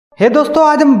हे दोस्तों,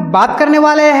 आज हम बात करने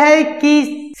वाले हैं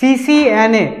कि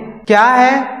CCNA क्या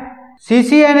है,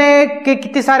 CCNA के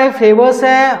कितने सारे फ्लेवर्स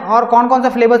हैं और कौन कौन सा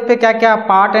फ्लेवर्स पे क्या क्या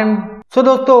पार्ट एंड सो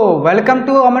दोस्तों, welcome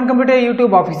to Aman computer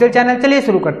YouTube official channel. चलिए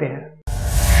शुरू करते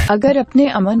हैं। अगर अपने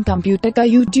अमन कंप्यूटर का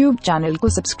यूट्यूब चैनल को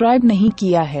सब्सक्राइब नहीं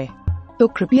किया है तो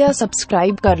कृपया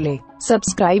सब्सक्राइब कर ले।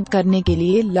 सब्सक्राइब करने के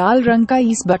लिए लाल रंग का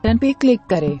इस बटन पे क्लिक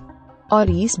करें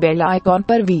और इस बेल आइकॉन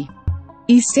पर भी।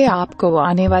 इससे आपको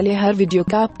आने वाले हर वीडियो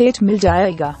का अपडेट मिल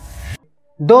जाएगा।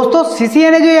 दोस्तों,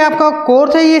 CCNA जो ये आपका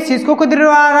कोर्स है, ये सिस्को के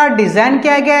द्वारा डिजाइन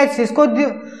किया गया है।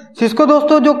 सिस्को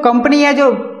दोस्तों जो कंपनी है जो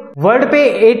वर्ल्ड पे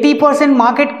 80%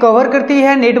 मार्केट कवर करती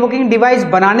है नेटवर्किंग डिवाइस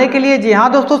बनाने के लिए। जी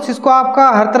हाँ दोस्तों, सिस्को आपका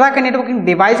हर तरह का नेटवर्किंग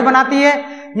डिवाइस बनाती है,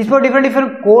 जिस पर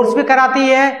डिफरेंट कोर्स भी कराती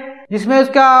है, जिसमें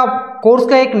उसका कोर्स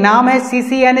का एक नाम है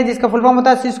CCNA, जिसका फुल फॉर्म होता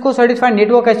है Cisco certified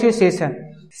network association.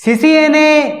 CCNA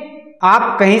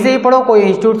आप कहीं से ही पढ़ो, कोई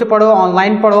इंस्टीट्यूट से पढ़ो,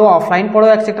 ऑनलाइन पढ़ो, ऑफलाइन पढ़ो,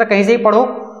 एक्सेट्रा कहीं से ही पढ़ो,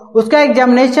 उसका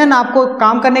एग्जामिनेशन आपको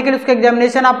काम करने के लिए उसका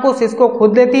एग्जामिनेशन आपको सिस्को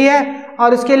खुद देती है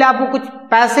और उसके लिए आपको कुछ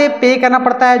पैसे पे करना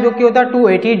पड़ता है, जो कि होता है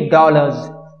 $280।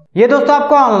 ये दोस्तों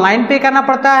आपको ऑनलाइन पे करना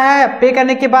पड़ता है। पे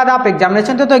करने के बाद आप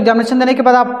एग्जामिनेशन दो, तो एग्जामिनेशन देने के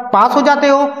बाद आप पास हो जाते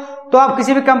हो तो आप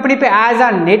किसी भी कंपनी पे एज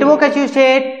अ नेटवर्क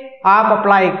एसोसिएट आप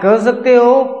अप्लाई कर सकते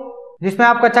हो, जिसमें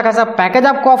आपको अच्छा खासा पैकेज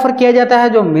आपको ऑफर किया जाता है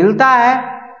जो मिलता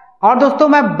है। और दोस्तों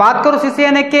मैं बात करूं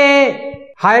CCNA के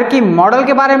हायरार्की मॉडल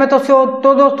के बारे में तो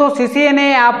दोस्तों CCNA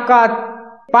आपका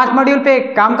 5 मॉड्यूल पे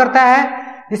काम करता है,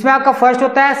 जिसमें आपका फर्स्ट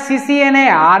होता है CCNA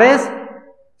RS।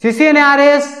 CCNA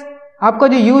RS आपका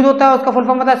जो यूज होता है उसका फुल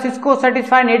फॉर्म होता है Cisco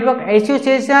certified network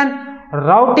association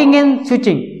routing and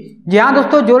switching. जी हाँ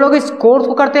दोस्तों, जो लोग इस कोर्स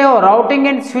को करते हो राउटिंग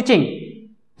एंड स्विचिंग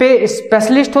पे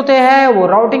स्पेशलिस्ट होते हैं, वो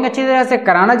राउटिंग अच्छी तरह से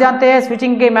कराना जानते हैं,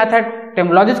 स्विचिंग के मेथड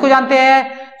टेक्नोलॉजीज को जानते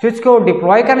हैं, स्विच को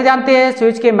डिप्लॉय करने जानते हैं,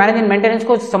 स्विच के मैनेजमेंट मेंटेनेंस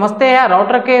को समझते हैं,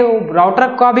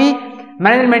 राउटर का भी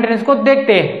मैनेजमेंट मेंटेनेंस को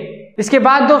देखते हैं। इसके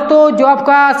बाद दोस्तों जो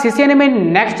आपका CCNA में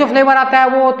नेक्स्ट जो फ्लेवर आता है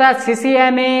वो होता है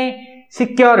CCNA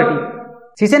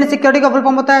सिक्योरिटी। CCNA सिक्योरिटी का फुल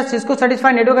फॉर्म होता है Cisco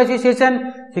certified network association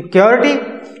security.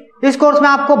 इस कोर्स में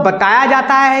आपको बताया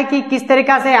जाता है कि किस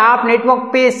तरीका से आप नेटवर्क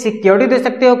पे सिक्योरिटी दे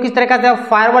सकते हो, किस तरीका से आप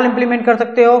फायरवॉल इंप्लीमेंट कर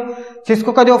सकते हो।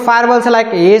 सिस्को का जो फायरवॉल है लाइक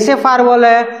ASA फायरवॉल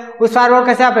है, उस फायरवॉल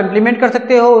कैसे आप इंप्लीमेंट कर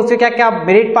सकते हो, उससे क्या क्या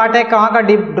मेरिट पार्ट है, कहाँ का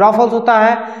ड्रॉप आउट होता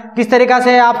है, किस तरीका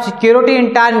से आप सिक्योरिटी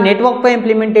इंटायर नेटवर्क पे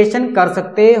इंप्लीमेंटेशन कर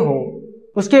सकते हो।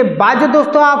 उसके बाद जो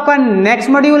दोस्तों आपका नेक्स्ट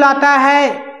मॉड्यूल आता है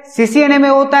CCNA में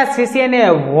होता है CCNA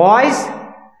वॉइस।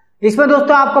 इसमें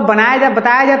दोस्तों आपको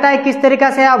बताया जाता है किस तरीका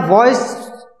से आप voice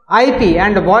IP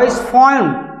and voice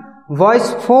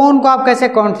phone को आप कैसे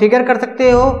कॉन्फ़िगर कर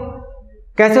सकते हो,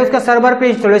 कैसे उसका सर्वर पे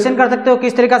इंस्टॉलेशन कर सकते हो,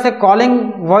 किस तरीका से कॉलिंग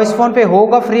वॉइस फोन पे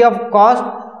होगा फ्री ऑफ कॉस्ट,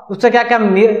 उससे क्या क्या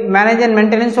मैनेज एंड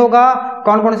मेंटेनेंस होगा,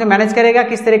 कौन कौन से मैनेज करेगा,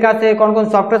 किस तरीका से कौन कौन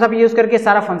सॉफ्टवेयर आप यूज करके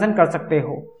सारा फंक्शन कर सकते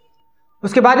हो।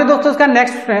 उसके बाद जो दोस्तों उसका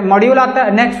नेक्स्ट मॉड्यूल आता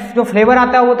है, नेक्स्ट जो फ्लेवर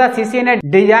आता है वो होता है CCNA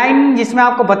डिजाइन, जिसमें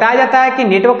आपको बताया जाता है कि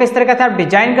नेटवर्क किस तरीके से आप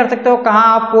डिजाइन कर सकते हो, कहाँ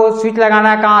आपको स्विच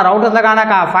लगाना है, कहाँ राउटर्स लगाना है,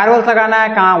 कहाँ फायरवॉल्स लगाना है,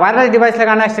 कहाँ वायरलेस डिवाइस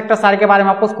लगाना है, एक्सेट्रा सारे के बारे में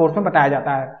आपको उस कोर्स में बताया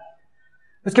जाता है।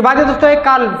 उसके बाद दोस्तों एक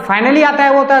काल फाइनली आता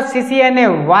है वो होता है CCNA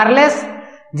वायरलेस,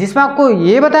 जिसमें आपको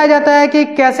ये बताया जाता है कि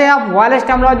कैसे आप वायरलेस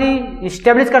टेक्नोलॉजी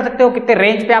स्टेब्लिश कर सकते हो, कितने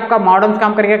रेंज पे आपका मॉडेम्स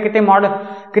काम करेगा,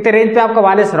 कितने रेंज पे आपका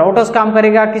वायरलेस राउटर्स काम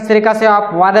करेगा, किस तरीका से आप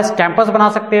वायरलेस कैंपस बना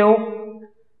सकते हो,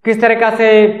 किस तरीका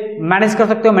से मैनेज कर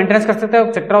सकते हो, मेंटेनेंस कर सकते हो,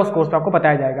 एक्सेट्रा उस कोर्स पे आपको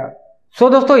बताया जाएगा। सो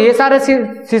दोस्तों ये सारे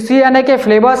CCNA के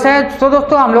फ्लेवर्स हैं। सो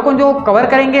दोस्तों हम लोग जो कवर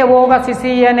करेंगे वो होगा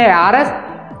CCNA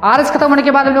RS खत्म होने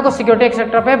के बाद हम लोग को सिक्योरिटी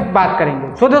एक्सेट्रा पे बात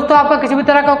करेंगे। सो दोस्तों आपका किसी भी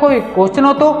तरह का कोई क्वेश्चन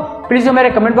हो तो प्लीज मेरे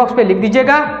कमेंट बॉक्स पे लिख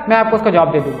दीजिएगा, मैं आपको उसका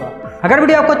जवाब दे दूंगा। अगर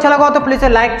वीडियो आपको अच्छा लगा हो तो प्लीज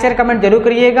लाइक शेयर कमेंट जरूर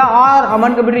करिएगा और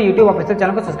अमन कंप्यूटर यूट्यूब ऑफिशियल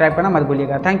चैनल को सब्सक्राइब करना मत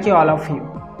भूलिएगा। Thank you all of you.